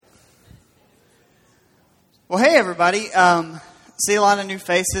Well, hey, everybody. See a lot of new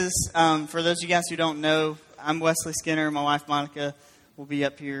faces. For those of you guys who don't know, I'm Wesley Skinner. My wife, Monica, will be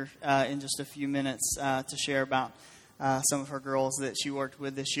up here in just a few minutes to share about some of her girls that she worked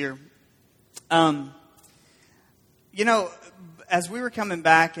with this year. As we were coming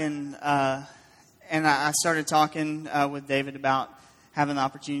back and I started talking with David about having the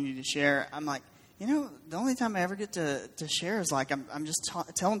opportunity to share, I'm like, the only time I ever get to share is like I'm just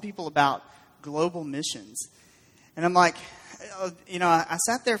telling people about global missions. And I'm like, I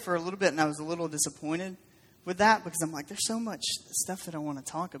sat there for a little bit and I was a little disappointed with that because I'm like, there's so much stuff that I want to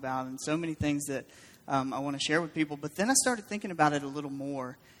talk about and so many things that I want to share with people. But then I started thinking about it a little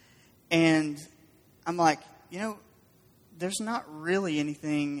more. And I'm like, there's not really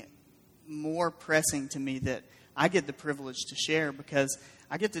anything more pressing to me that I get the privilege to share because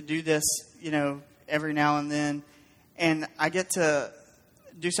I get to do this, every now and then. And I get to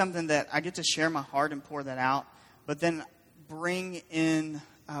do something that I get to share my heart and pour that out. But then bring in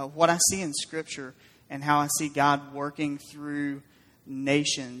what I see in Scripture and how I see God working through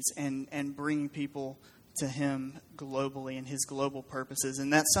nations and bringing people to Him globally and His global purposes.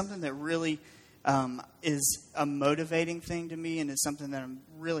 And that's something that really is a motivating thing to me and is something that I'm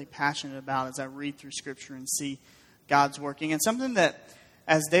really passionate about as I read through Scripture and see God's working. And something that,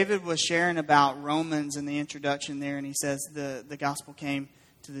 as David was sharing about Romans in the introduction there, and he says the gospel came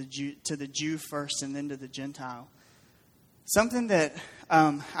to the Jew first and then to the Gentile. Something that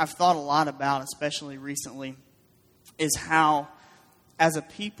I've thought a lot about, especially recently, is how, as a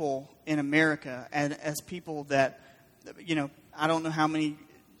people in America, and as people that, I don't know how many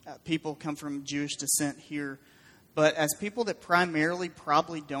people come from Jewish descent here, but as people that primarily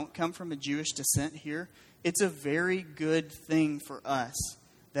probably don't come from a Jewish descent here, it's a very good thing for us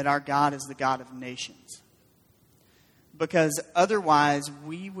that our God is the God of nations. Because otherwise,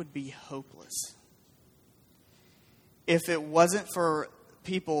 we would be hopeless. If it wasn't for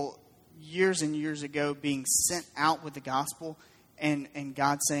people years and years ago being sent out with the gospel and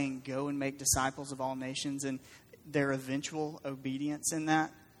God saying, go and make disciples of all nations, and their eventual obedience in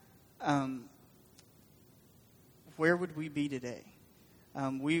that, where would we be today?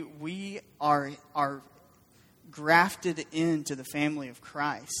 We are grafted into the family of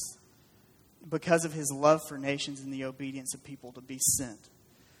Christ because of His love for nations and the obedience of people to be sent.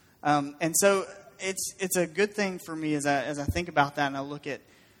 And so it's a good thing for me as I think about that and I look at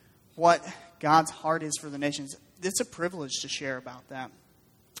what God's heart is for the nations. It's a privilege to share about that.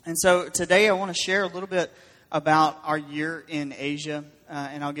 And so today I want to share a little bit about our year in Asia,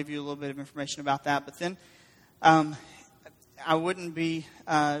 and I'll give you a little bit of information about that. But then I wouldn't be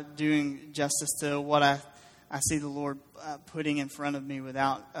doing justice to what I see the Lord putting in front of me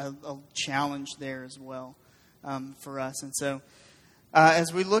without a challenge there as well for us. And so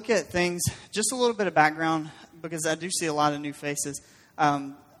as we look at things, just a little bit of background, because I do see a lot of new faces.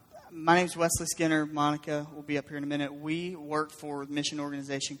 My name's Wesley Skinner. Monica will be up here in a minute. We work for the mission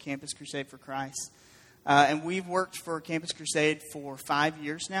organization Campus Crusade for Christ. And we've worked for Campus Crusade for 5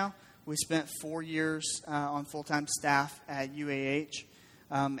 years now. We spent 4 years on full-time staff at UAH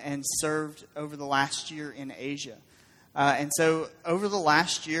and served over the last year in Asia. And so over the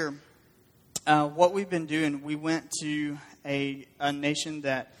last year, what we've been doing, we went to a nation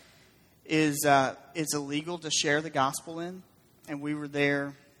that is illegal to share the gospel in, and we were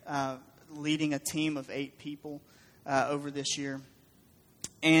there leading a team of 8 people over this year.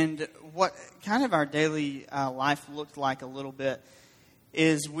 And what kind of our daily life looked like a little bit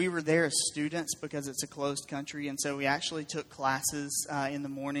is we were there as students because it's a closed country, and so we actually took classes in the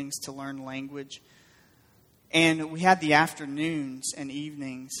mornings to learn language. And we had the afternoons and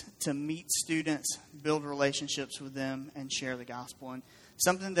evenings to meet students, build relationships with them, and share the gospel. And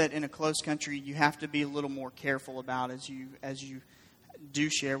something that in a closed country you have to be a little more careful about as you do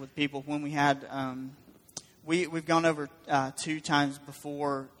share with people. When we had, we've gone over 2 times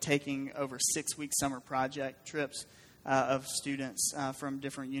before taking over 6-week summer project trips of students from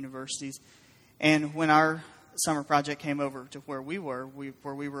different universities. And when our summer project came over to where we were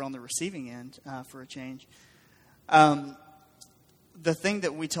on the receiving end for a change, the thing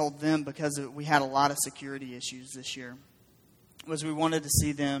that we told them, because we had a lot of security issues this year, was we wanted to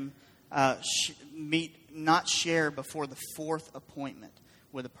see them not share before the 4th appointment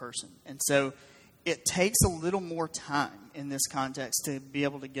with a person. And so it takes a little more time in this context to be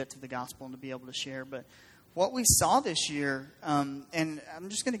able to get to the gospel and to be able to share. But what we saw this year, and I'm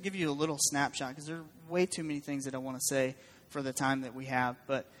just going to give you a little snapshot because there are way too many things that I want to say for the time that we have.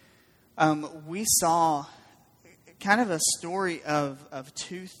 But we saw kind of a story of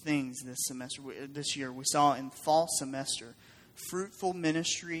 2 things this year. We saw in fall semester, fruitful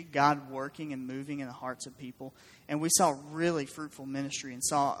ministry, God working and moving in the hearts of people. And we saw really fruitful ministry and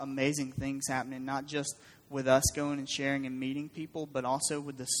saw amazing things happening, not just with us going and sharing and meeting people, but also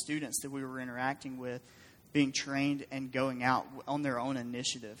with the students that we were interacting with being trained and going out on their own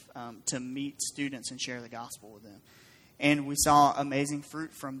initiative to meet students and share the gospel with them. And we saw amazing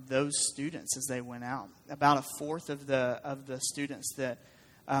fruit from those students as they went out. About a fourth of the students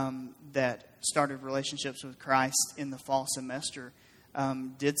that started relationships with Christ in the fall semester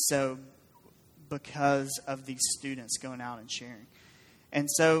did so because of these students going out and sharing. And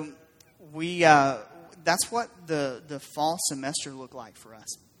so that's what the fall semester looked like for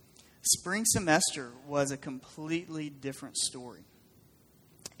us. Spring semester was a completely different story.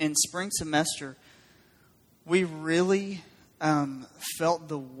 In spring semester, we really felt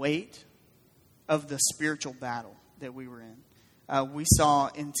the weight of the spiritual battle that we were in. We saw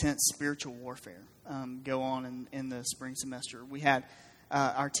intense spiritual warfare go on in the spring semester. We had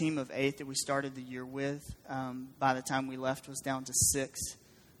our team of 8 that we started the year with. By the time we left, was down to 6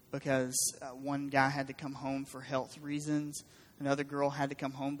 because one guy had to come home for health reasons. Another girl had to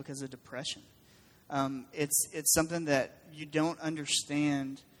come home because of depression. It's something that you don't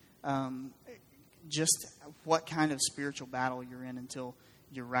understand just what kind of spiritual battle you're in until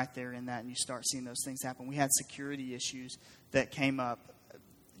you're right there in that and you start seeing those things happen. We had security issues that came up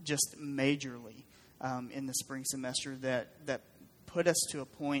just majorly in the spring semester that put us to a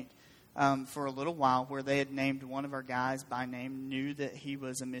point for a little while where they had named one of our guys by name, knew that he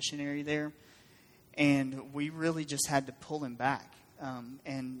was a missionary there, and we really just had to pull him back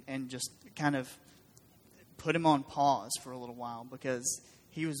and just kind of put him on pause for a little while because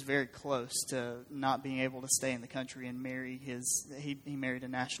he was very close to not being able to stay in the country and marry he married a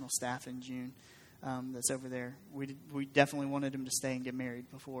national staff in June that's over there. We definitely wanted him to stay and get married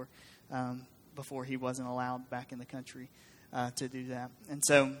before he wasn't allowed back in the country to do that. And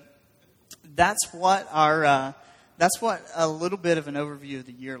so that's what a little bit of an overview of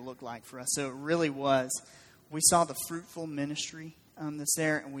the year looked like for us. So it really was. We saw the fruitful ministry that's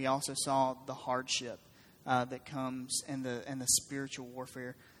there, and we also saw the hardship that comes and the spiritual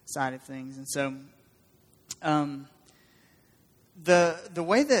warfare side of things. And so, the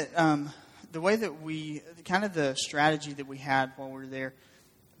way that we kind of the strategy that we had while we were there,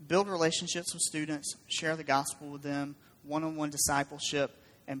 build relationships with students, share the gospel with them, one-on-one discipleship,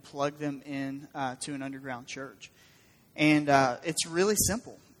 and plug them in to an underground church. And it's really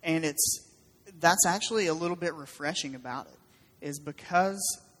simple, and that's actually a little bit refreshing about it, is because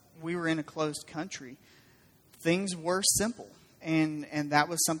we were in a closed country. Things were simple, and that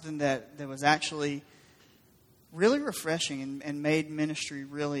was something that was actually really refreshing and made ministry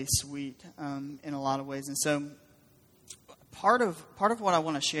really sweet in a lot of ways. And so part of what I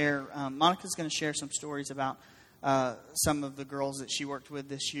want to share, Monica's going to share some stories about some of the girls that she worked with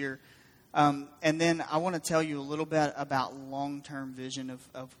this year. And then I want to tell you a little bit about long-term vision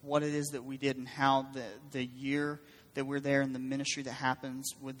of what it is that we did and how the year that we're there and the ministry that happens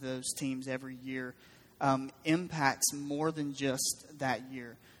with those teams every year impacts more than just that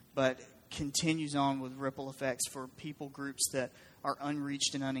year, but continues on with ripple effects for people groups that are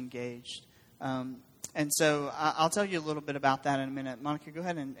unreached and unengaged. And so I'll tell you a little bit about that in a minute. Monica, go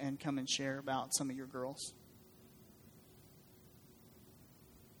ahead and come and share about some of your girls.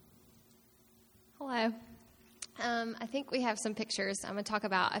 Hello. I think we have some pictures. I'm going to talk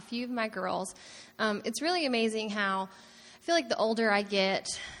about a few of my girls. It's really amazing how I feel like the older I get,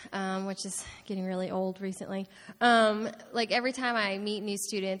 which is getting really old recently, like every time I meet new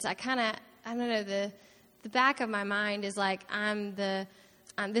students, I don't know, the back of my mind is like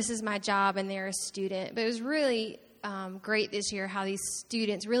this is my job and they're a student. But it was really great this year how these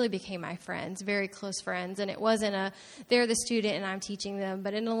students really became my friends, very close friends. And it wasn't they're the student and I'm teaching them.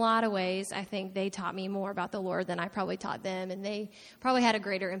 But in a lot of ways, I think they taught me more about the Lord than I probably taught them. And they probably had a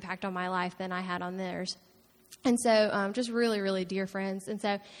greater impact on my life than I had on theirs. And so just really, really dear friends. And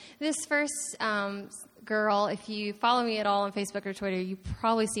so this first girl, if you follow me at all on Facebook or Twitter, you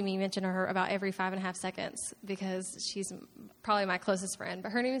probably see me mention her about every 5.5 seconds because she's probably my closest friend.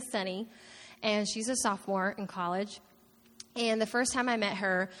 But her name is Sunny, and she's a sophomore in college. And the first time I met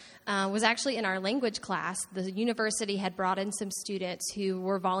her was actually in our language class. The university had brought in some students who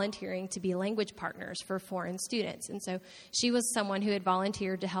were volunteering to be language partners for foreign students. And so she was someone who had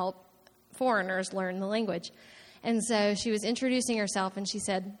volunteered to help foreigners learn the language. And so she was introducing herself, and she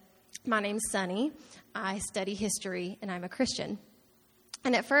said, "My name's Sunny. I study history, and I'm a Christian."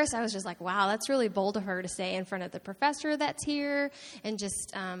 And at first, I was just like, wow, that's really bold of her to say in front of the professor that's here. And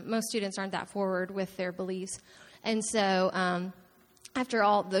just most students aren't that forward with their beliefs. And so after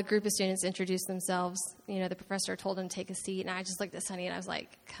all the group of students introduced themselves, the professor told them to take a seat, and I just looked at Sunny and I was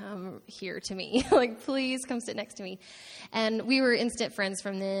like, come here to me. Like, please come sit next to me. And we were instant friends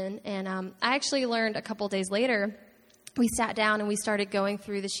from then. And I actually learned a couple days later, we sat down and we started going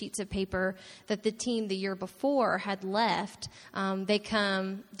through the sheets of paper that the team the year before had left. They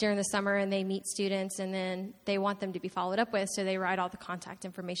come during the summer and they meet students, and then they want them to be followed up with, so they write all the contact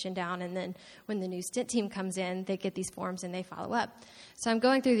information down, and then when the new stint team comes in, they get these forms and they follow up. So I'm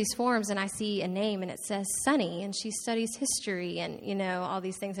going through these forms and I see a name and it says Sunny, and she studies history and, all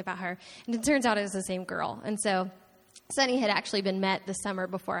these things about her. And it turns out it was the same girl. And so Sunny had actually been met the summer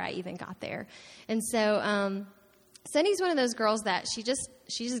before I even got there. And so Sunny's one of those girls that she just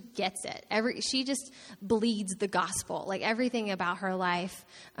gets it. She just bleeds the gospel. Like, everything about her life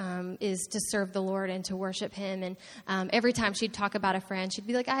is to serve the Lord and to worship Him. And every time she'd talk about a friend, she'd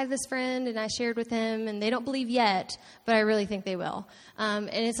be like, I have this friend and I shared with him, and they don't believe yet, but I really think they will. And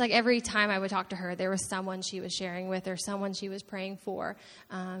it's like every time I would talk to her, there was someone she was sharing with or someone she was praying for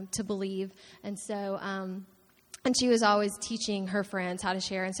to believe. And so, and she was always teaching her friends how to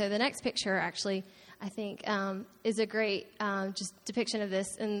share. And so the next picture, actually, I think, is a great just depiction of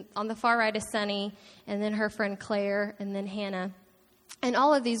this. And on the far right is Sunny, and then her friend Claire, and then Hannah. And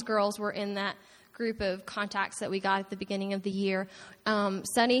all of these girls were in that group of contacts that we got at the beginning of the year.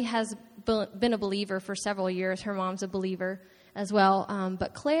 Sunny has been a believer for several years. Her mom's a believer as well.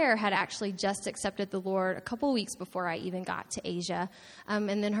 But Claire had actually just accepted the Lord a couple weeks before I even got to Asia.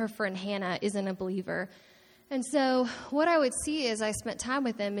 And then her friend Hannah isn't a believer. And so what I would see as I spent time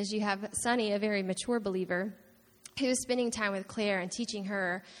with them is you have Sunny, a very mature believer, who is spending time with Claire and teaching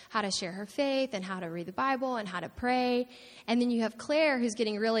her how to share her faith and how to read the Bible and how to pray. And then you have Claire, who's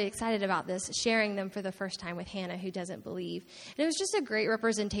getting really excited about this, sharing them for the first time with Hannah, who doesn't believe. And it was just a great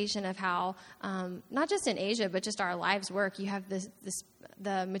representation of how, not just in Asia, but just our lives work. You have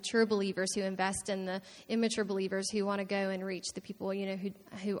the mature believers who invest in the immature believers who want to go and reach the people,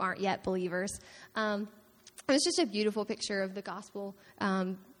 who aren't yet believers. It was just a beautiful picture of the gospel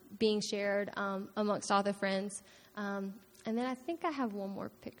being shared amongst all the friends. And then I think I have one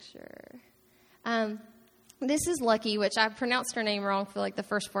more picture. This is Lucky, which I pronounced her name wrong for like the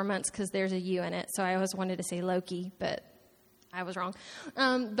first 4 months because there's a U in it. So I always wanted to say Loki, but I was wrong.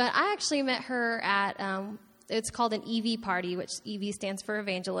 But I actually met her at it's called an EV party, which EV stands for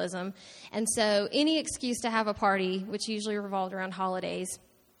evangelism. And so any excuse to have a party, which usually revolved around holidays,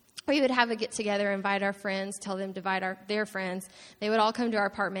 we would have a get-together, invite our friends, tell them to invite their friends. They would all come to our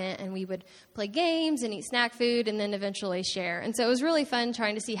apartment, and we would play games and eat snack food and then eventually share. And so it was really fun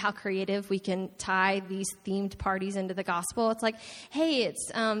trying to see how creative we can tie these themed parties into the gospel. It's like, hey,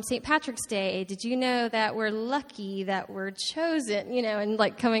 it's St. Patrick's Day. Did you know that we're lucky that we're chosen? And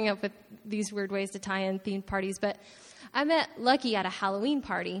like coming up with these weird ways to tie in themed parties. But I met Lucky at a Halloween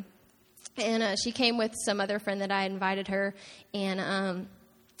party, and she came with some other friend that I invited her, and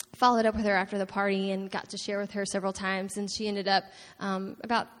followed up with her after the party and got to share with her several times. And she ended up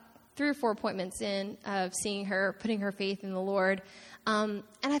about 3 or 4 appointments in of seeing her, putting her faith in the Lord. And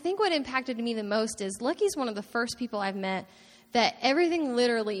I think what impacted me the most is Lucky's one of the first people I've met that everything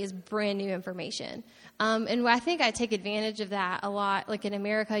literally is brand new information. And I think I take advantage of that a lot. Like in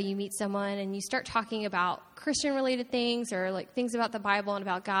America, you meet someone and you start talking about Christian-related things or like things about the Bible and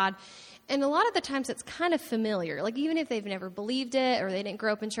about God. And a lot of the times it's kind of familiar. Like even if they've never believed it or they didn't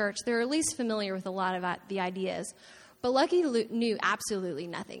grow up in church, they're at least familiar with a lot of the ideas. But Lucky threw absolutely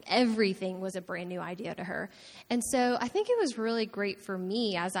nothing. Everything was a brand new idea to her. And so I think it was really great for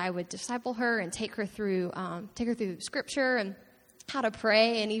me as I would disciple her and take her through Scripture and how to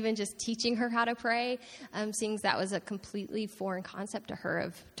pray, and even just teaching her how to pray, seeing that was a completely foreign concept to her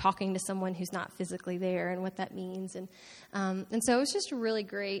of talking to someone who's not physically there and what that means. And so it was just really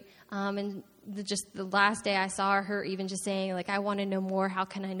great. And just the last day I saw her even just saying, like, I want to know more. How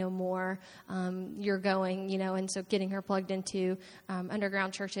can I know more? You're going, and so getting her plugged into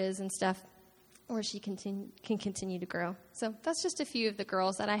underground churches and stuff where she can continue to grow. So that's just a few of the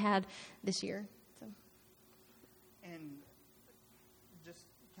girls that I had this year. So. And just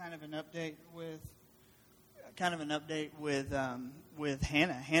kind of an update with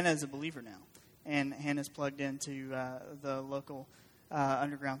Hannah. Hannah is a believer now, and Hannah's plugged into the local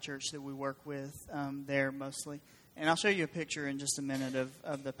underground church that we work with there mostly. And I'll show you a picture in just a minute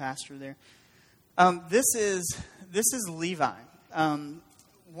of the pastor there. This is Levi.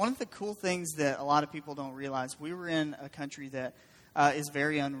 One of the cool things that a lot of people don't realize, we were in a country that is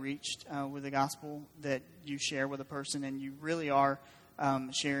very unreached with the gospel that you share with a person, and you really are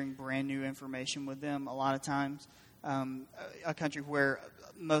sharing brand new information with them a lot of times. A country where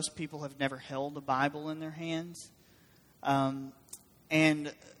most people have never held a Bible in their hands.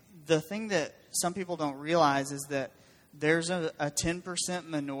 And the thing that some people don't realize is that there's a 10%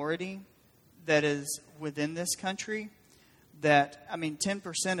 minority that is within this country.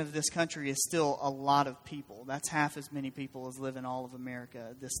 10% of this country is still a lot of people. That's half as many people as live in all of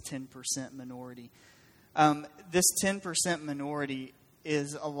America, this 10% minority. This 10% minority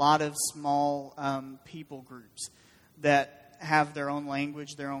is a lot of small people groups that have their own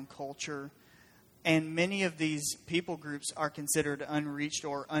language, their own culture. And many of these people groups are considered unreached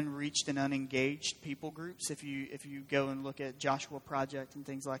and unengaged people groups. If you go and look at Joshua Project and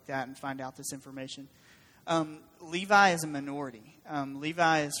things like that and find out this information. Levi is a minority.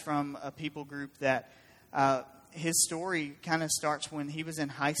 Levi is from a people group that his story kind of starts when he was in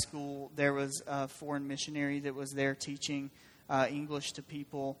high school. There was a foreign missionary that was there teaching English to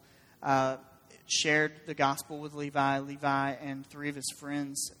people, shared the gospel with Levi. Levi and 3 of his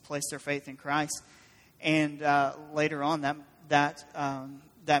friends placed their faith in Christ. And later on,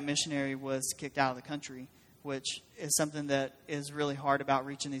 that missionary was kicked out of the country, which is something that is really hard about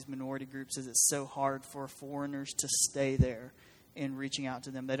reaching these minority groups, is it's so hard for foreigners to stay there in reaching out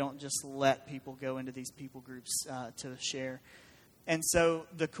to them. They don't just let people go into these people groups to share. And so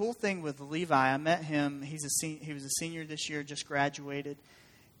the cool thing with Levi, I met him. He was a senior this year, just graduated.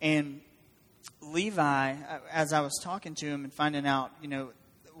 And Levi, as I was talking to him and finding out,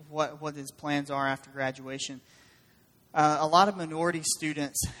 what his plans are after graduation, a lot of minority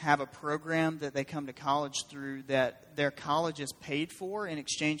students have a program that they come to college through that their college is paid for in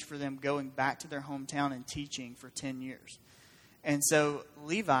exchange for them going back to their hometown and teaching for 10 years. And so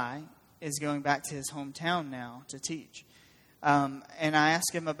Levi is going back to his hometown now to teach. And I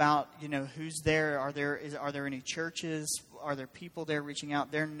asked him about, who's there. Are there any churches? Are there people there reaching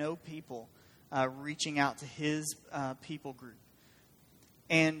out? There are no people reaching out to his people group.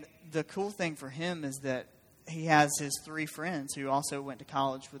 And the cool thing for him is that he has his 3 friends who also went to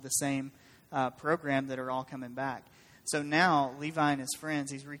college with the same program that are all coming back. So now Levi and his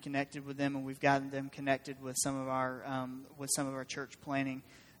friends, he's reconnected with them, and we've gotten them connected with some of our church planning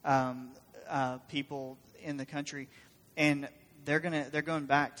people in the country, and they're going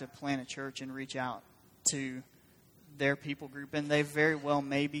back to plant a church and reach out to their people group, and they very well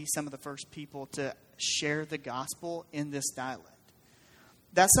may be some of the first people to share the gospel in this dialect.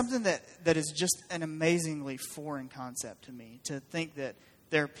 That's something that is just an amazingly foreign concept to me, to think that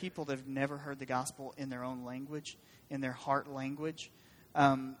there are people that have never heard the gospel in their own language, in their heart language.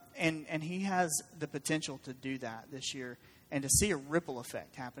 And he has the potential to do that this year and to see a ripple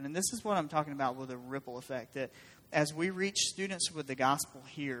effect happen. And this is what I'm talking about with a ripple effect, that as we reach students with the gospel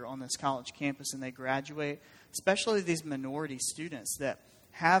here on this college campus and they graduate, especially these minority students that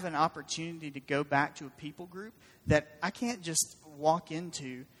have an opportunity to go back to a people group that I can't just walk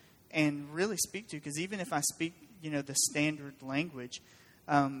into and really speak to, because even if I speak, the standard language,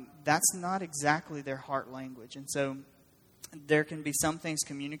 that's not exactly their heart language. And so there can be some things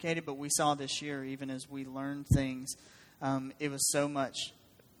communicated, but we saw this year, even as we learned things, it was so much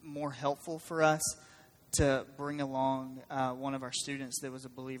more helpful for us to bring along one of our students that was a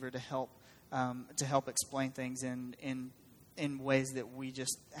believer to help explain things in ways that we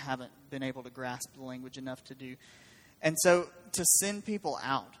just haven't been able to grasp the language enough to do. And so to send people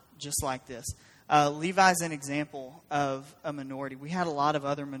out just like this, Levi's an example of a minority. We had a lot of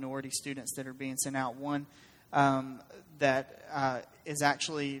other minority students that are being sent out. One that is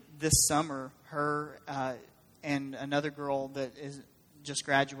actually this summer, her and another girl that is just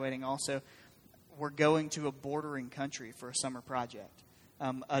graduating also, we're going to a bordering country for a summer project,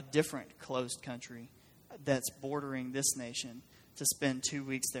 a different closed country that's bordering this nation, to spend 2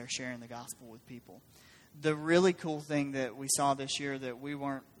 weeks there sharing the gospel with people. The really cool thing that we saw this year that we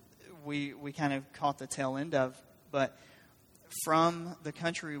kind of caught the tail end of, but from the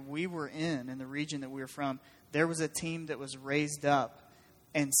country we were in the region that we were from, there was a team that was raised up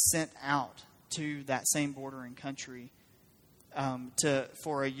and sent out to that same bordering country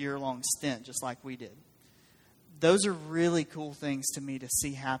for a year-long stint, just like we did. Those are really cool things to me to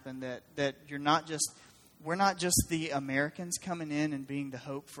see happen, that we're not just the Americans coming in and being the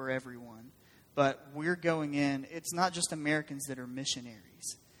hope for everyone, but we're going in. It's not just Americans that are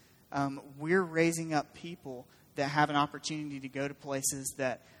missionaries. We're raising up people that have an opportunity to go to places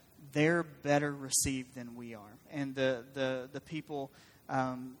that they're better received than we are. And the people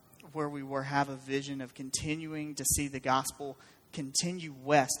where we were have a vision of continuing to see the gospel continue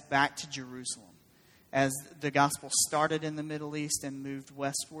west back to Jerusalem. As the gospel started in the Middle East and moved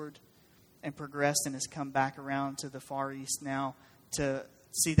westward and progressed and has come back around to the Far East now, to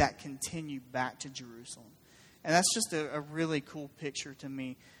see that continue back to Jerusalem. And that's just a really cool picture to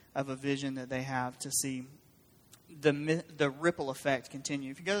me of a vision that they have, to see the ripple effect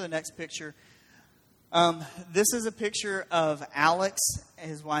continue. If you go to the next picture, this is a picture of Alex,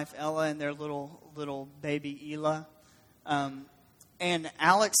 his wife Ella, and their little baby Ela. And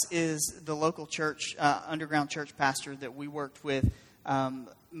Alex is the local church, underground church pastor that we worked with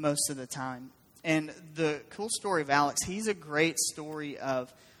most of the time. And the cool story of Alex, he's a great story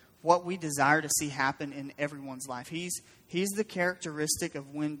of what we desire to see happen in everyone's life. He's the characteristic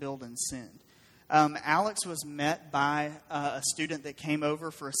of when build and send. Alex was met by a student that came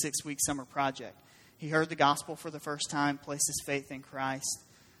over for a 6-week summer project. He heard the gospel for the first time, placed his faith in Christ.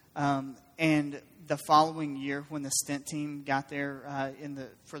 And the following year, when the Stent team got there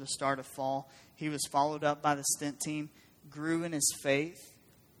for the start of fall, he was followed up by the Stent team, grew in his faith,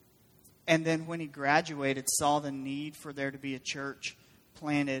 and then when he graduated, saw the need for there to be a church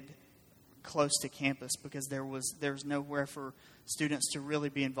planted close to campus because there was nowhere for students to really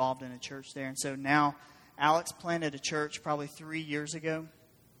be involved in a church there. And so now Alex planted a church probably 3 years ago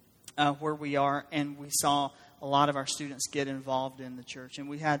where we are, and we saw a lot of our students get involved in the church. And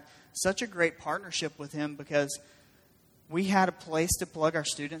we had such a great partnership with him because we had a place to plug our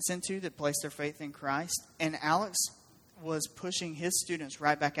students into that placed their faith in Christ. And Alex was pushing his students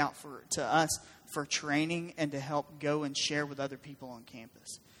right back out to us for training and to help go and share with other people on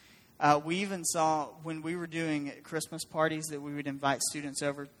campus. We even saw when we were doing Christmas parties that we would invite students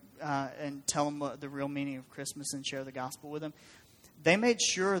over and tell them the real meaning of Christmas and share the gospel with them. They made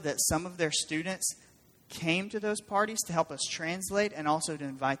sure that some of their students came to those parties to help us translate and also to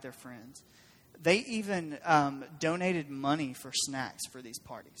invite their friends. They even donated money for snacks for these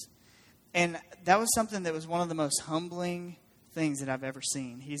parties. And that was something that was one of the most humbling things that I've ever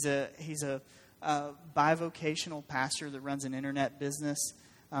seen. He's a bivocational pastor that runs an internet business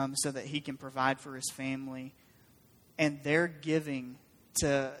so that he can provide for his family. And they're giving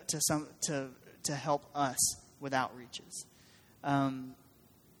to help us with outreaches.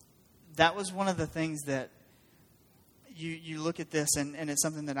 That was one of the things that you look at this, and it's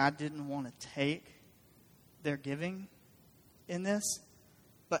something that I didn't want to take their giving in this.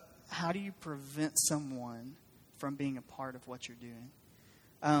 But how do you prevent someone from being a part of what you're doing?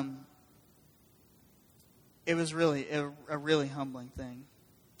 It was really a really humbling thing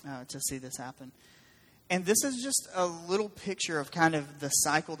to see this happen. And this is just a little picture of kind of the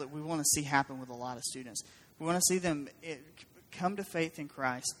cycle that we want to see happen with a lot of students. We want to see them come to faith in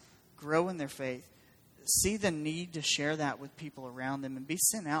Christ, grow in their faith, see the need to share that with people around them, and be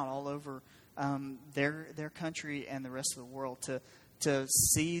sent out all over their country and the rest of the world to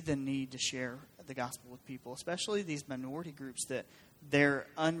see the need to share the gospel with people, especially these minority groups that they're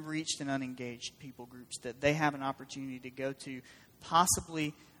unreached and unengaged people groups that they have an opportunity to go to,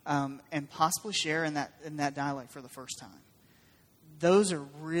 possibly share in that dialect for the first time. Those are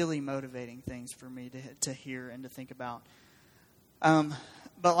really motivating things for me to hear and to think about.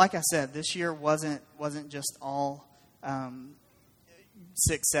 But like I said, this year wasn't just all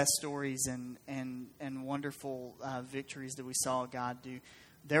success stories and wonderful victories that we saw God do.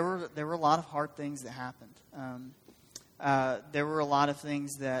 There were a lot of hard things that happened. There were a lot of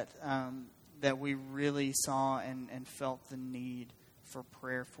things that we really saw and felt the need for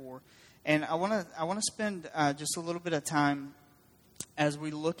prayer for. And I want to spend just a little bit of time as we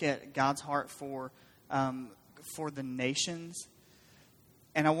look at God's heart for the nations.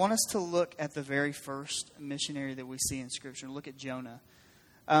 And I want us to look at the very first missionary that we see in Scripture. Look at Jonah.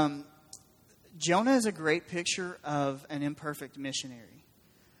 Jonah is a great picture of an imperfect missionary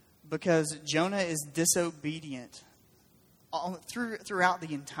because Jonah is disobedient throughout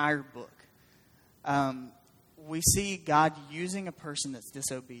the entire book. We see God using a person that's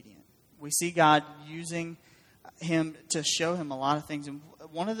disobedient. We see God using him to show him a lot of things. And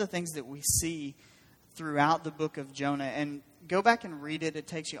one of the things that we see throughout the book of Jonah, and go back and read it. It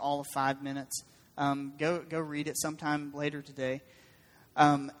takes you all of 5 minutes. Go read it sometime later today.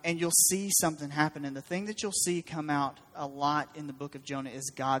 And you'll see something happen. And the thing that you'll see come out a lot in the book of Jonah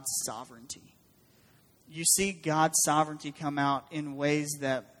is God's sovereignty. You see God's sovereignty come out in ways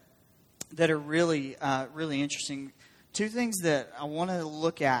that are really, really interesting. Two things that I want to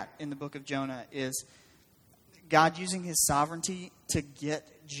look at in the book of Jonah is God using his sovereignty to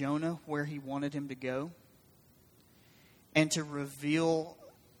get Jonah where he wanted him to go, and to reveal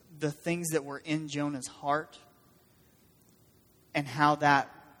the things that were in Jonah's heart and how that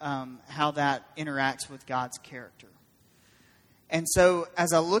interacts with God's character. And so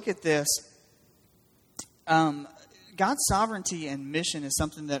as I look at this, God's sovereignty and mission is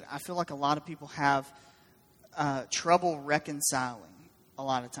something that I feel like a lot of people have trouble reconciling a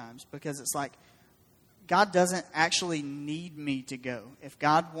lot of times, because it's like God doesn't actually need me to go. If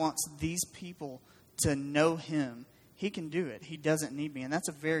God wants these people to know him, he can do it. He doesn't need me. And that's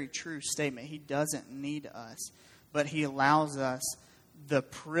a very true statement. He doesn't need us, but he allows us the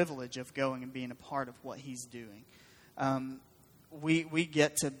privilege of going and being a part of what he's doing. We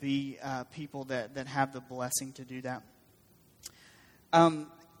get to be people that have the blessing to do that.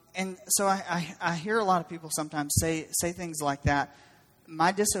 And so I hear a lot of people sometimes say things like that.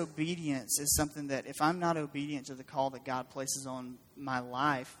 My disobedience is something that if I'm not obedient to the call that God places on my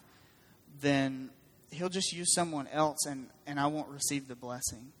life, then he'll just use someone else and I won't receive the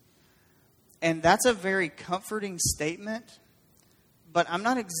blessing. And that's a very comforting statement, but I'm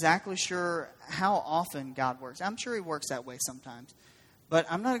not exactly sure how often God works. I'm sure he works that way sometimes, but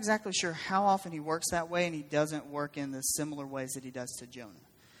I'm not exactly sure how often he works that way, and he doesn't work in the similar ways that he does to Jonah.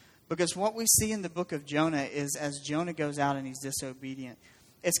 Because what we see in the book of Jonah is as Jonah goes out and he's disobedient,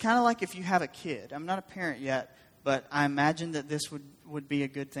 it's kind of like if you have a kid. I'm not a parent yet, but I imagine that this would be a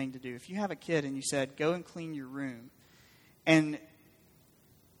good thing to do. If you have a kid and you said, go and clean your room, and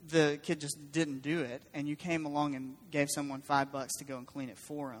the kid just didn't do it, and you came along and gave someone $5 to go and clean it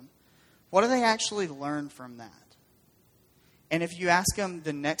for them, what do they actually learn from that? And if you ask them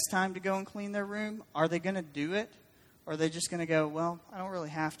the next time to go and clean their room, are they going to do it? Or are they just going to go, well, I don't really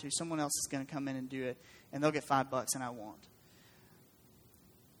have to. Someone else is going to come in and do it, and they'll get $5 and I won't.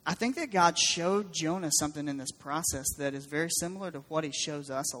 I think that God showed Jonah something in this process that is very similar to what he shows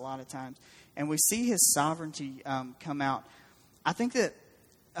us a lot of times. And we see his sovereignty come out. I think that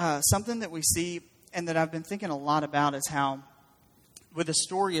something that we see and that I've been thinking a lot about is how with the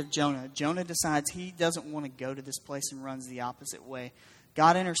story of Jonah, Jonah decides he doesn't want to go to this place and runs the opposite way.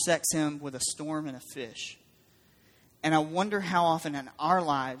 God intersects him with a storm and a fish. And I wonder how often in our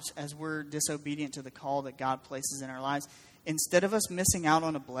lives, as we're disobedient to the call that God places in our lives, instead of us missing out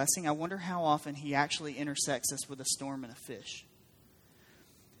on a blessing, I wonder how often he actually intersects us with a storm and a fish.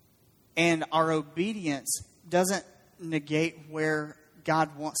 And our obedience doesn't negate where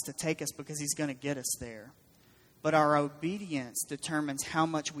God wants to take us because he's going to get us there. But our obedience determines how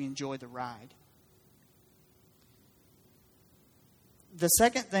much we enjoy the ride. The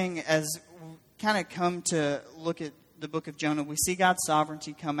second thing, as we kind of come to look at the book of Jonah, we see God's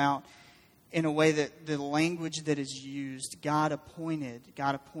sovereignty come out in a way that the language that is used, God appointed,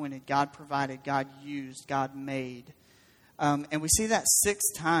 God provided, God used, God made. And we see that 6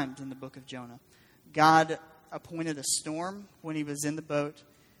 times in the book of Jonah. God appointed a storm when he was in the boat.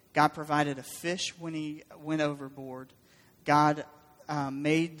 God provided a fish when he went overboard. God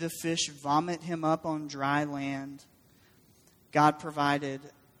made the fish vomit him up on dry land. God provided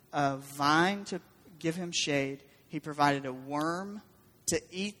a vine to give him shade. He provided a worm to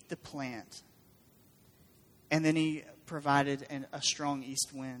eat the plant. And then he provided a strong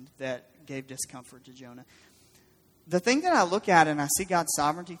east wind that gave discomfort to Jonah. The thing that I look at and I see God's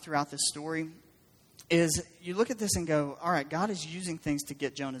sovereignty throughout this story is you look at this and go, all right, God is using things to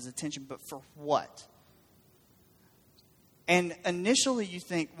get Jonah's attention, but for what? And initially you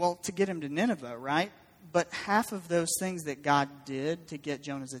think, well, to get him to Nineveh, right? But half of those things that God did to get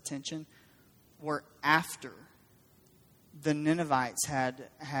Jonah's attention were after the Ninevites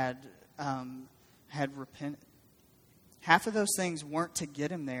had repented. Half of those things weren't to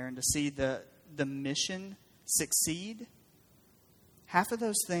get him there and to see the mission succeed. Half of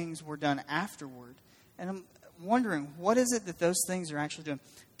those things were done afterward. And I'm wondering, what is it that those things are actually doing?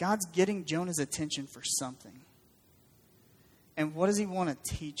 God's getting Jonah's attention for something. And what does he want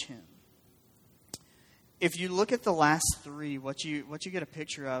to teach him? If you look at the last 3, what you get a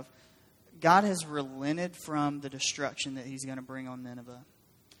picture of, God has relented from the destruction that he's going to bring on Nineveh.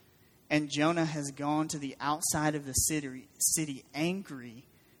 And Jonah has gone to the outside of the city angry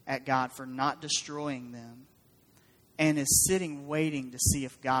at God for not destroying them, and is sitting waiting to see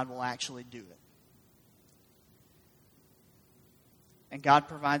if God will actually do it. And God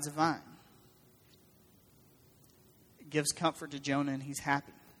provides a vine. It gives comfort to Jonah and he's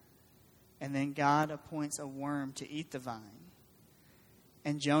happy. And then God appoints a worm to eat the vine.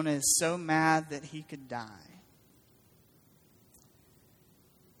 And Jonah is so mad that he could die.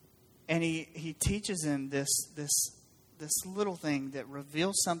 And he teaches him this little thing that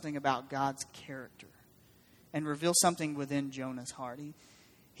reveals something about God's character and reveals something within Jonah's heart.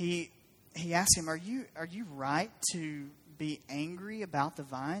 He asks him, Are you right to be angry about the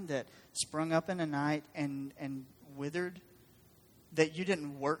vine that sprung up in a night and withered, that you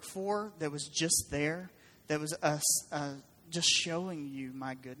didn't work for, that was just there, that was just showing you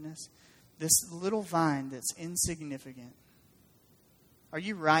my goodness? This little vine that's insignificant. Are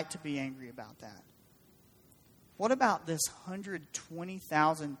you right to be angry about that? What about this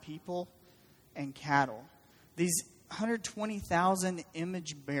 120,000 people and cattle? These 120,000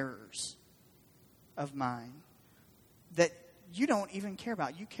 image bearers of mine that you don't even care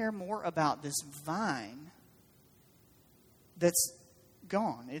about. You care more about this vine that's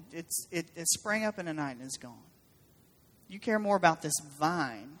gone. It sprang up in a night and is gone. You care more about this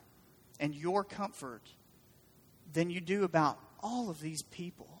vine and your comfort than you do about all of these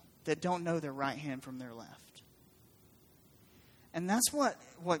people that don't know their right hand from their left. And that's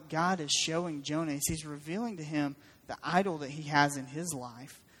what God is showing Jonah. Is He's revealing to him the idol that he has in his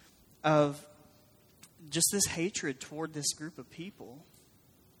life of just this hatred toward this group of people,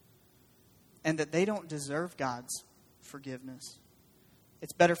 and that they don't deserve God's forgiveness.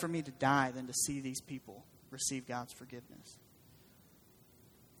 It's better for me to die than to see these people receive God's forgiveness.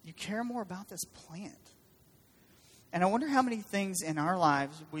 You care more about this plant. And I wonder how many things in our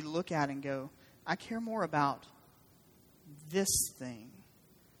lives we look at and go, I care more about this thing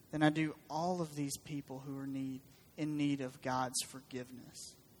than I do all of these people who are in need of God's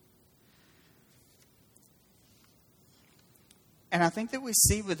forgiveness. And I think that we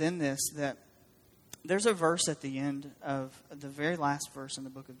see within this that there's a verse at the end of the very last verse in the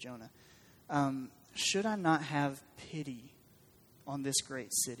book of Jonah. Should I not have pity on this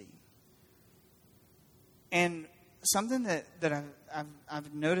great city? And something that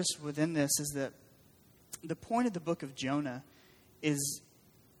I've noticed within this is that the point of the book of Jonah is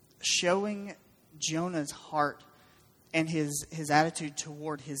showing Jonah's heart and his attitude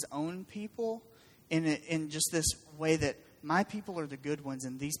toward his own people in just this way that my people are the good ones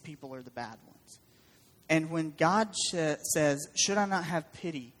and these people are the bad ones. And when God says, should I not have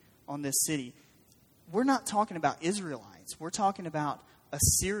pity on this city, we're not talking about Israelites. We're talking about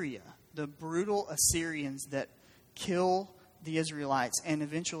Assyria, the brutal Assyrians that kill the Israelites and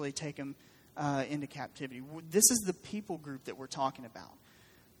eventually take them into captivity. This is the people group that we're talking about.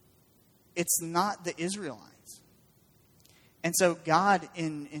 It's not the Israelites. And so God,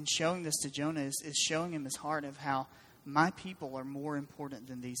 in showing this to Jonah, is showing him his heart of how my people are more important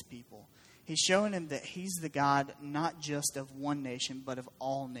than these people. He's showing him that he's the God not just of one nation, but of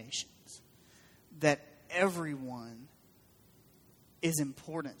all nations. That everyone is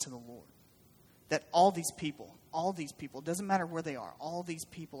important to the Lord. That all these people, it doesn't matter where they are, all these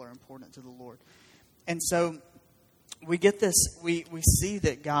people are important to the Lord. And so we get this, we see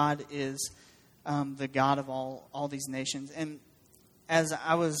that God is the God of all these nations. And as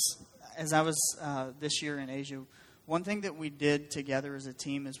I was this year in Asia, one thing that we did together as a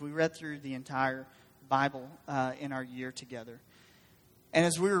team is we read through the entire Bible in our year together. And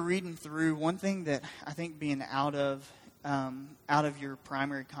as we were reading through, one thing that I think being out of your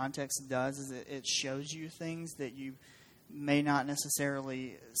primary context does is it shows you things that you may not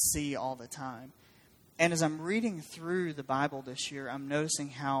necessarily see all the time. And as I'm reading through the Bible this year, I'm noticing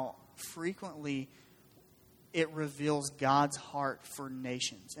how frequently it reveals God's heart for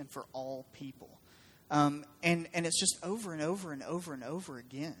nations and for all people. And it's just over and over and over and over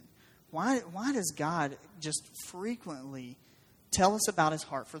again. Why does God just frequently tell us about his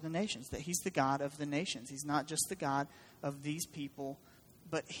heart for the nations? That he's the God of the nations. He's not just the God of these people,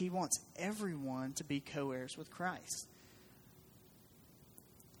 but he wants everyone to be co-heirs with Christ.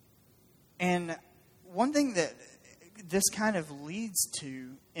 And one thing that this kind of leads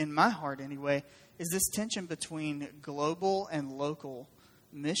to, in my heart anyway, is this tension between global and local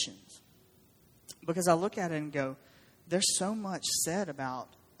missions. Because I look at it and go, there's so much said about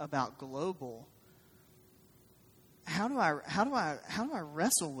global. How do I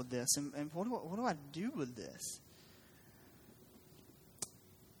wrestle with this, and what do I do with this?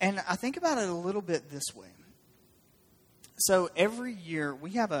 And I think about it a little bit this way. So every year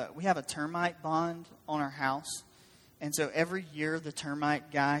we have a termite bond on our house, and so every year the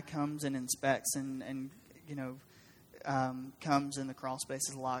termite guy comes and inspects and comes and the crawl space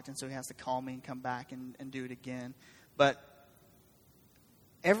is locked, and so he has to call me and come back and do it again. But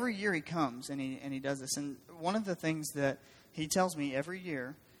every year he comes and he does this. And one of the things that he tells me every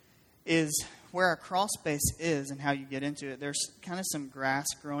year is where our crawl space is and how you get into it. There's kind of some grass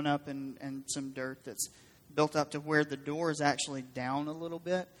growing up and some dirt that's built up to where the door is actually down a little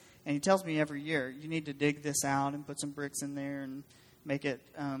bit. And he tells me every year, you need to dig this out and put some bricks in there and make it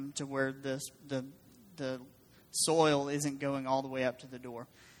to where the soil isn't going all the way up to the door.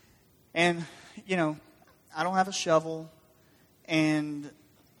 And, I don't have a shovel. And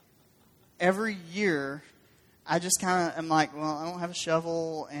every year, I just kind of am like, well, I don't have a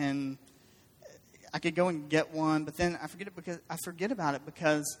shovel, and I could go and get one, but then I forget about it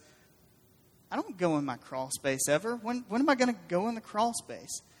because I don't go in my crawl space ever. When am I going to go in the crawl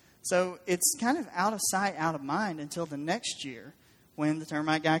space? So it's kind of out of sight, out of mind until the next year when the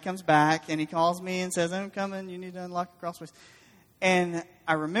termite guy comes back and he calls me and says, I'm coming, you need to unlock the crawl space. And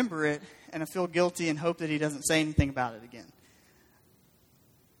I remember it, and I feel guilty and hope that he doesn't say anything about it again.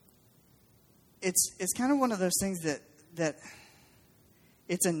 It's kind of one of those things that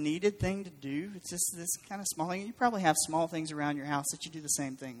it's a needed thing to do. It's just this kind of small thing. You probably have small things around your house that you do the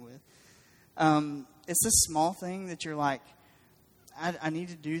same thing with. It's this small thing that you're like, I need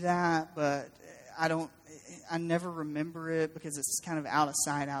to do that, but I never remember it because it's kind of out of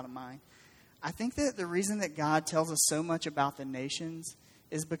sight, out of mind. I think that the reason that God tells us so much about the nations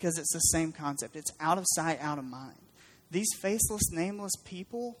is because it's the same concept. It's out of sight, out of mind. These faceless, nameless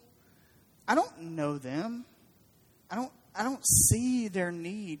people, I don't know them. I don't see their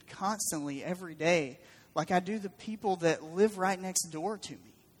need constantly every day like I do the people that live right next door to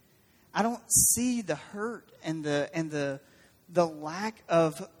me. I don't see the hurt and the lack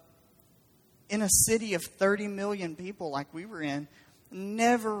of, in a city of 30 million people like we were in,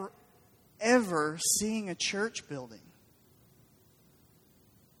 never ever seeing a church building.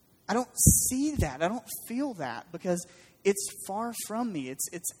 I don't see that. I don't feel that because it's far from me.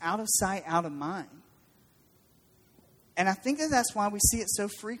 It's out of sight, out of mind. And I think that that's why we see it so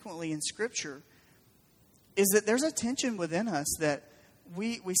frequently in Scripture, is that there's a tension within us that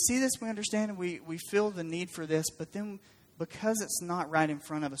we see this, we understand, and we feel the need for this, but then because it's not right in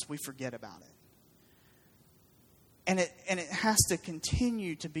front of us, we forget about it. And it has to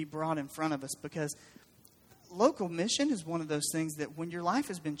continue to be brought in front of us because local mission is one of those things that when your life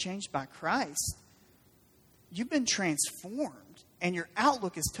has been changed by Christ, you've been transformed and your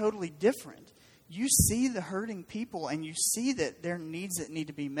outlook is totally different. You see the hurting people and you see that there are needs that need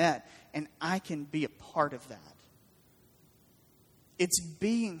to be met, and I can be a part of that. It's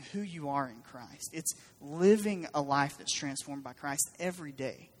being who you are in Christ. It's living a life that's transformed by Christ every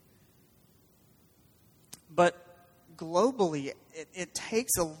day. But globally, it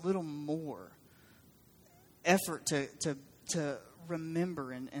takes a little more effort to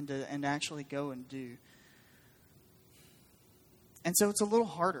remember and to actually go and do. And so it's a little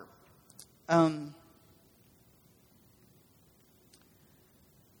harder. And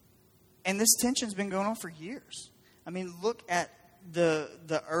this tension's been going on for years. I mean, look at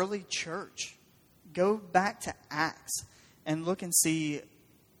the early church. Go back to Acts and look and see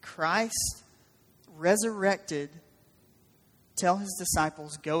Christ resurrected, tell his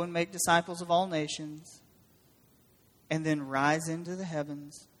disciples, go and make disciples of all nations, and then rise into the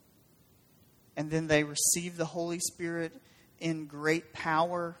heavens. And then they receive the Holy Spirit in great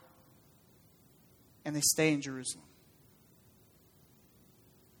power, and they stay in Jerusalem.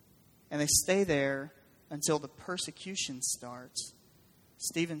 And they stay there until the persecution starts.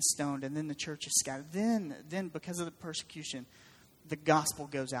 Stephen's stoned, and then the church is scattered. Then because of the persecution, the gospel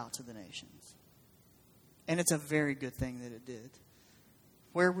goes out to the nations. And it's a very good thing that it did.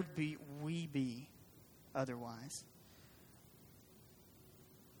 Where would we be otherwise?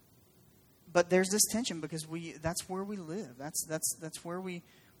 But there's this tension because that's where we live. That's where we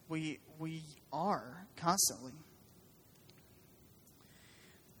are constantly.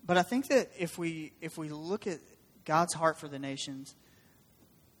 But I think that if we look at God's heart for the nations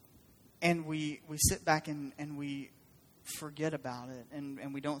and we sit back and we forget about it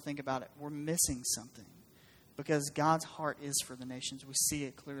and we don't think about it, we're missing something. Because God's heart is for the nations. We see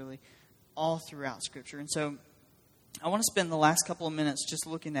it clearly all throughout Scripture. And so I want to spend the last couple of minutes just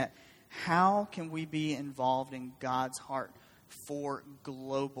looking at how can we be involved in God's heart for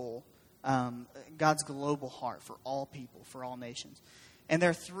God's global heart for all people, for all nations. And there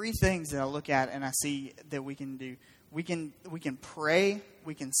are three things that I look at and I see that we can do. We can pray,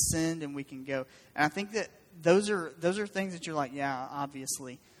 we can send, and we can go. And I think that those are things that you're like, yeah,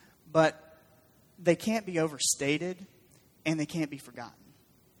 obviously. But they can't be overstated, and they can't be forgotten.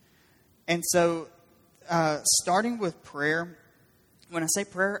 And so, starting with prayer, when I say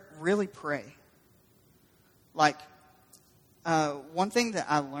prayer, really pray. Like, one thing that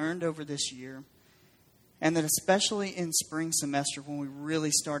I learned over this year, and that especially in spring semester when we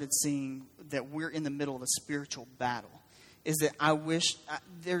really started seeing that we're in the middle of a spiritual battle, is that I wish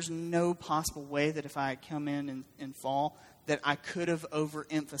there's no possible way that if I had come in fall, that I could have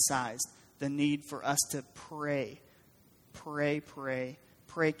overemphasized the need for us to pray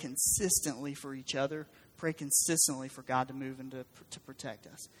consistently for each other, pray consistently for God to move and to protect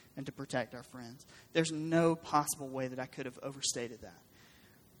us and to protect our friends. There's no possible way that I could have overstated that.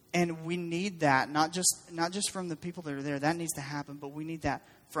 And we need that, not just from the people that are there. That needs to happen, but we need that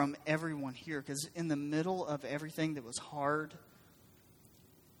from everyone here. Because in the middle of everything that was hard,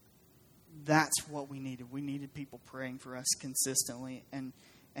 that's what we needed. We needed people praying for us consistently and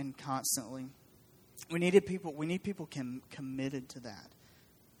constantly. We need people committed to that,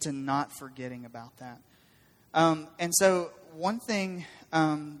 to not forgetting about that. And so one thing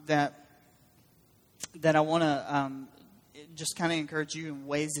that I want to just kind of encourage you in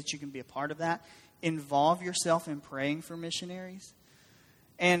ways that you can be a part of that. Involve yourself in praying for missionaries.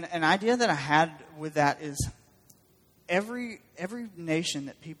 And an idea that I had with that is every nation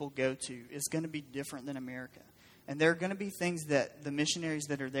that people go to is going to be different than America. And there are going to be things that the missionaries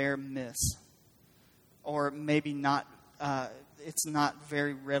that are there miss. Or maybe not, it's not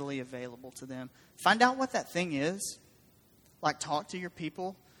very readily available to them. Find out what that thing is. Like, talk to your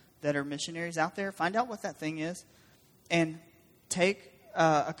people that are missionaries out there. Find out what that thing is. And take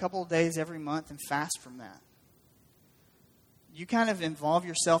a couple of days every month and fast from that. You kind of involve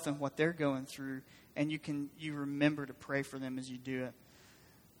yourself in what they're going through, and you remember to pray for them as you do it.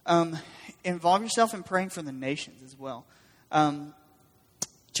 Involve yourself in praying for the nations as well.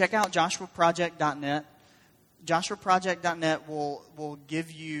 Check out joshuaproject.net. joshuaproject.net will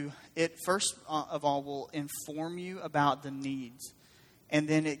give you, it first of all will inform you about the needs. And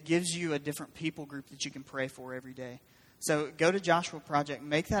then it gives you a different people group that you can pray for every day. So go to Joshua Project,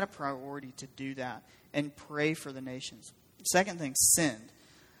 make that a priority to do that, and pray for the nations. Second thing, send.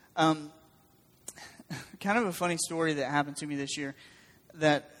 Kind of a funny story that happened to me this year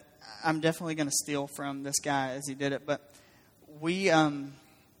that I'm definitely going to steal from this guy as he did it. But we, one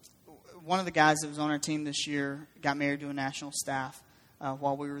of the guys that was on our team this year got married to a national staff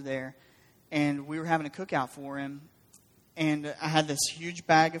while we were there. And we were having a cookout for him. And I had this huge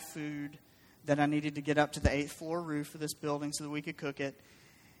bag of food that I needed to get up to the 8th floor roof of this building so that we could cook it.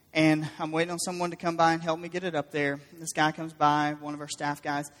 And I'm waiting on someone to come by and help me get it up there. This guy comes by, one of our staff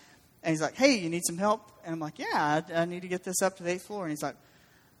guys, and he's like, "Hey, you need some help?" And I'm like, "Yeah, I need to get this up to the 8th floor." And he's like,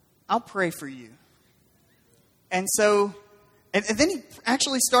 "I'll pray for you." And so, and then he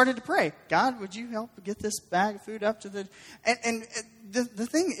actually started to pray. "God, would you help get this bag of food up to the..." And the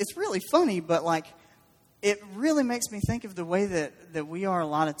thing, it's really funny, but like, it really makes me think of the way that we are a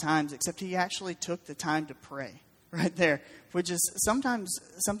lot of times, except he actually took the time to pray right there, which is sometimes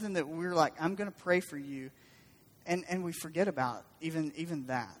something that we're like, "I'm going to pray for you," and we forget about even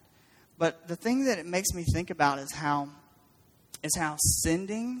that. But the thing that it makes me think about is how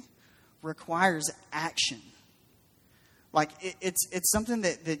sending requires action. Like it's something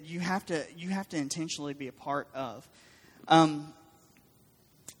that you have to intentionally be a part of.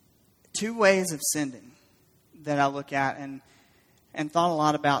 2 ways of sending that I look at and thought a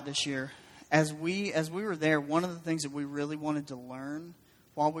lot about this year. As we were there, one of the things that we really wanted to learn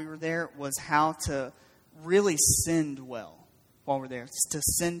while we were there was how to really send well while we're there. To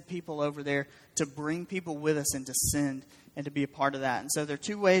send people over there, to bring people with us and to send and to be a part of that. And so there are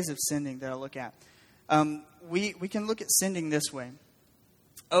 2 ways of sending that I look at. We can look at sending this way.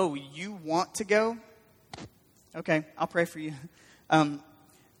 "Oh, you want to go? Okay, I'll pray for you."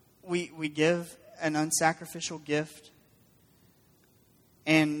 We give an unsacrificial gift.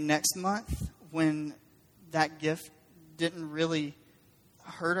 And next month, when that gift didn't really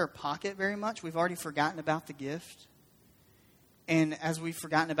hurt our pocket very much, we've already forgotten about the gift. And as we've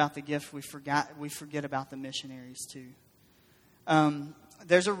forgotten about the gift, we forget about the missionaries too.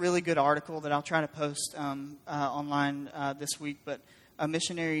 There's a really good article that I'll try to post online this week, but a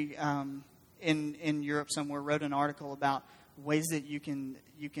missionary in Europe somewhere wrote an article about ways that you can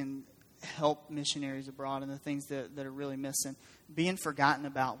help missionaries abroad and the things that are really missing. Being forgotten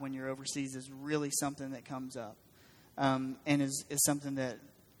about when you're overseas is really something that comes up, and is something that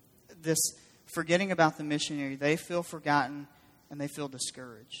this forgetting about the missionary, they feel forgotten and they feel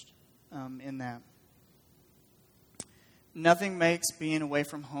discouraged in that. Nothing makes being away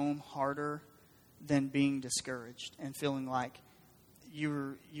from home harder than being discouraged and feeling like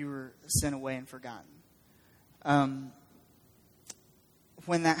you were sent away and forgotten.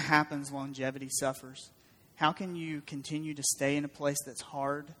 When that happens, longevity suffers. How can you continue to stay in a place that's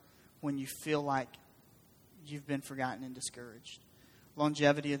hard when you feel like you've been forgotten and discouraged?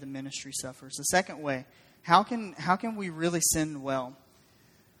 Longevity of the ministry suffers. The second way, how can we really send well?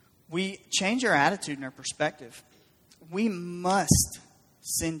 We change our attitude and our perspective. We must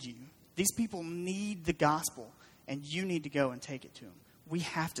send you. These people need the gospel, and you need to go and take it to them. We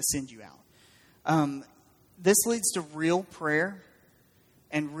have to send you out. This leads to real prayer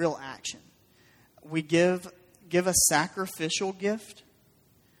and real action. We give a sacrificial gift,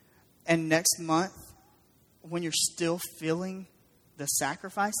 and next month, when you're still feeling the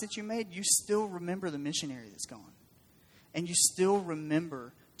sacrifice that you made, you still remember the missionary that's gone. And you still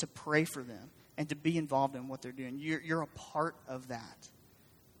remember to pray for them and to be involved in what they're doing. You're a part of that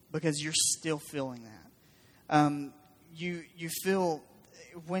because you're still feeling that. You feel,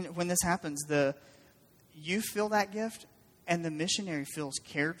 when this happens, you feel that gift, and the missionary feels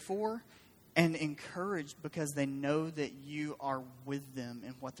cared for, and encouraged because they know that you are with them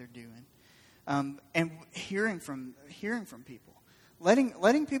in what they're doing. And hearing from people,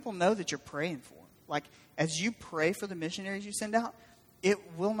 letting people know that you're praying for them. Like, as you pray for the missionaries you send out, it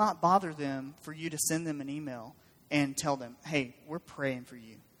will not bother them for you to send them an email and tell them, hey, we're praying for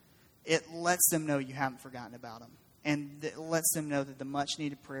you. It lets them know you haven't forgotten about them. And it lets them know that the much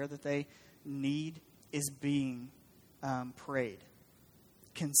needed prayer that they need is being prayed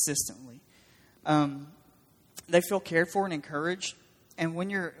consistently. They feel cared for and encouraged. And when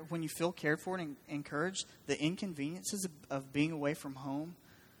you feel cared for and encouraged, the inconveniences of being away from home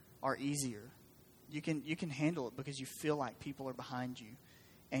are easier. You can handle it because you feel like people are behind you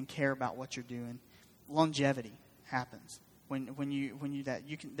and care about what you're doing. Longevity happens when you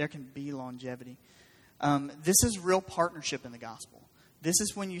there can be longevity. This is real partnership in the gospel. This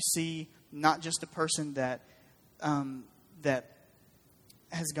is when you see not just a person that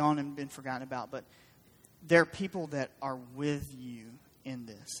has gone and been forgotten about, but there are people that are with you in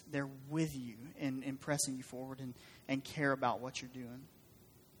this. They're with you in pressing you forward and care about what you're doing.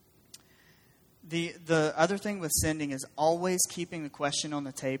 The other thing with sending is always keeping the question on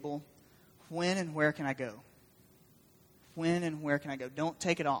the table: when and where can I go? When and where can I go? Don't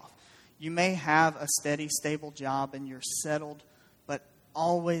take it off. You may have a steady, stable job and you're settled, but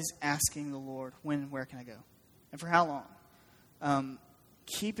always asking the Lord, when and where can I go? And for how long?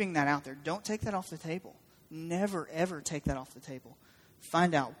 Keeping that out there. Don't take that off the table. Never, ever take that off the table.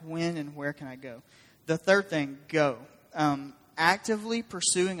 Find out when and where can I go. The third thing, go. Actively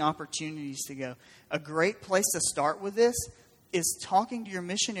pursuing opportunities to go. A great place to start with this is talking to your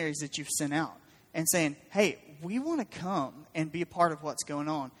missionaries that you've sent out and saying, hey, we want to come and be a part of what's going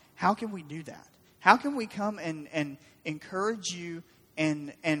on. How can we do that? How can we come and encourage you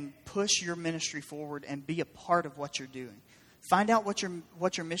and push your ministry forward and be a part of what you're doing? Find out what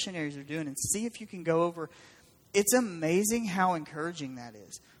your missionaries are doing and see if you can go over. It's amazing how encouraging that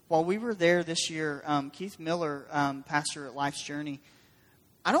is. While we were there this year, Keith Miller, pastor at Life's Journey,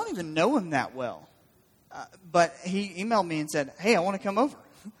 I don't even know him that well. But he emailed me and said, hey, I want to come over.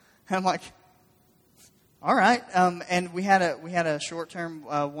 And I'm like, all right. And we had a short-term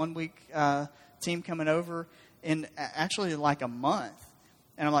 1-week team coming over in actually like a month.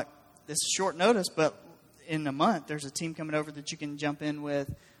 And I'm like, this is short notice, but in a month there's a team coming over that you can jump in with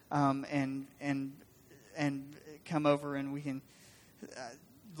and come over and we can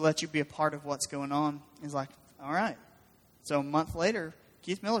let you be a part of what's going on. He's like, all right. So a month later,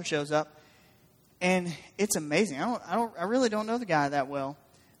 Keith Miller shows up, and it's amazing. I really don't know the guy that well,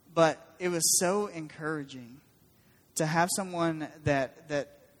 but it was so encouraging to have someone that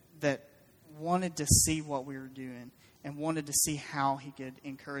wanted to see what we were doing and wanted to see how he could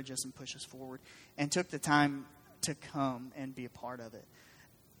encourage us and push us forward, and took the time to come and be a part of it.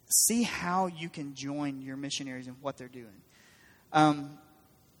 See how you can join your missionaries in what they're doing.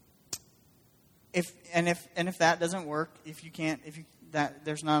 If that doesn't work, if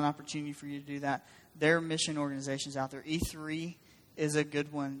there's not an opportunity for you to do that, there are mission organizations out there. E3 is a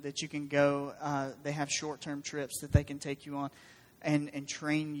good one that you can go. They have short-term trips that they can take you on and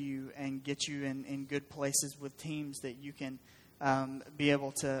train you and get you in good places with teams that you can be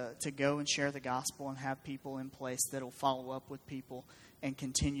able to go and share the gospel and have people in place that will follow up with people and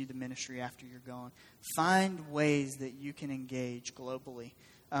continue the ministry after you're gone. Find ways that you can engage globally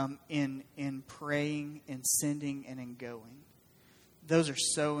in praying, in sending, and in going. Those are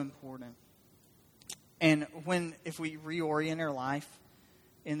so important. And if we reorient our life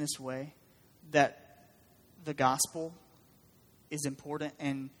in this way, that the gospel is important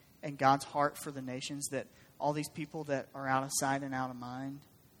and God's heart for the nations, that all these people that are out of sight and out of mind,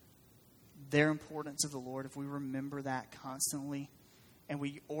 they're important to the Lord. If we remember that constantly and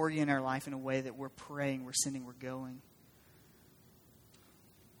we orient our life in a way that we're praying, we're sending, we're going,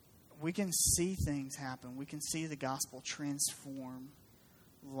 we can see things happen. We can see the gospel transform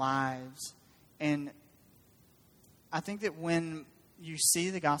lives. And I think that when you see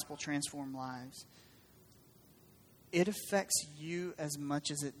the gospel transform lives, it affects you as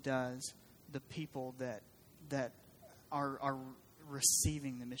much as it does the people that are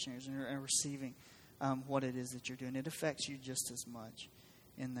receiving the missionaries and are receiving what it is that you're doing. It affects you just as much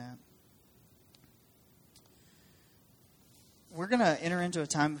in that. We're going to enter into a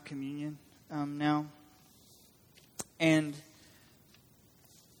time of communion now. And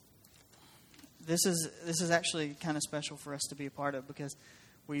this is actually kind of special for us to be a part of, because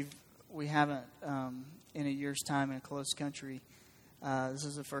we haven't in a year's time in a closed country. This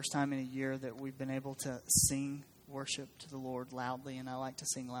is the first time in a year that we've been able to sing worship to the Lord loudly, and I like to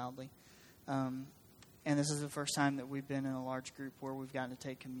sing loudly. And this is the first time that we've been in a large group where we've gotten to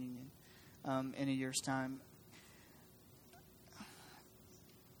take communion. in a year's time.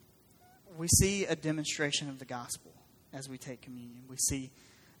 We see a demonstration of the gospel as we take communion. We see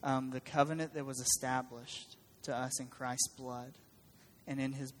the covenant that was established to us in Christ's blood and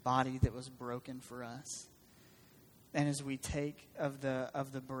in his body that was broken for us. And as we take of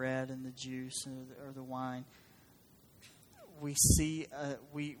the bread and the juice or the wine, we see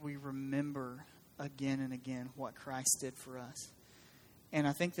we remember again and again what Christ did for us. And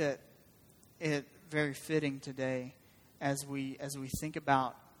I think that it very fitting today as we think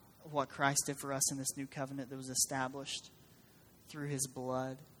about what Christ did for us in this new covenant that was established through his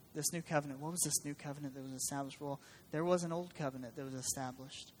blood. This new covenant, what was this new covenant that was established? Well, there was an old covenant that was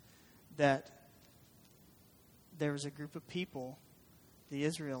established, that there was a group of people, the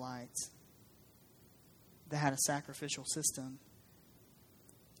Israelites, that had a sacrificial system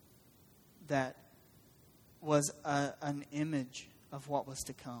that was an image of what was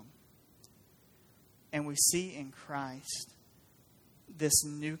to come. And we see in Christ this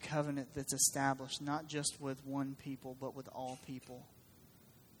new covenant that's established not just with one people, but with all people,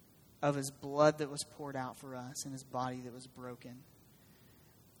 of his blood that was poured out for us and his body that was broken.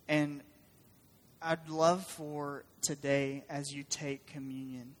 And I'd love for today, as you take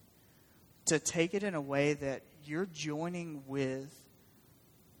communion, to take it in a way that you're joining with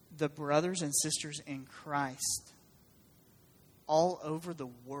the brothers and sisters in Christ all over the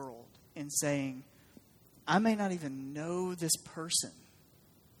world in saying, I may not even know this person,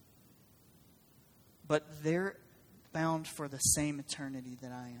 but they're bound for the same eternity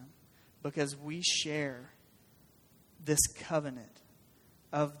that I am, because we share this covenant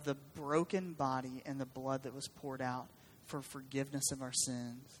of the broken body and the blood that was poured out for forgiveness of our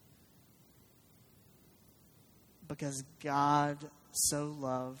sins. Because God so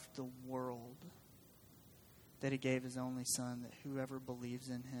loved the world that he gave his only Son, that whoever believes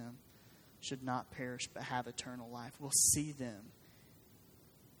in him should not perish but have eternal life. We'll see them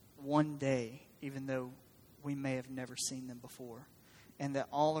one day, even though we may have never seen them before. And that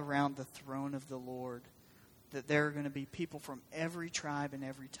all around the throne of the Lord, that there are going to be people from every tribe and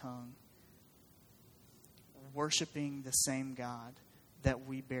every tongue worshiping the same God that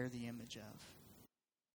we bear the image of.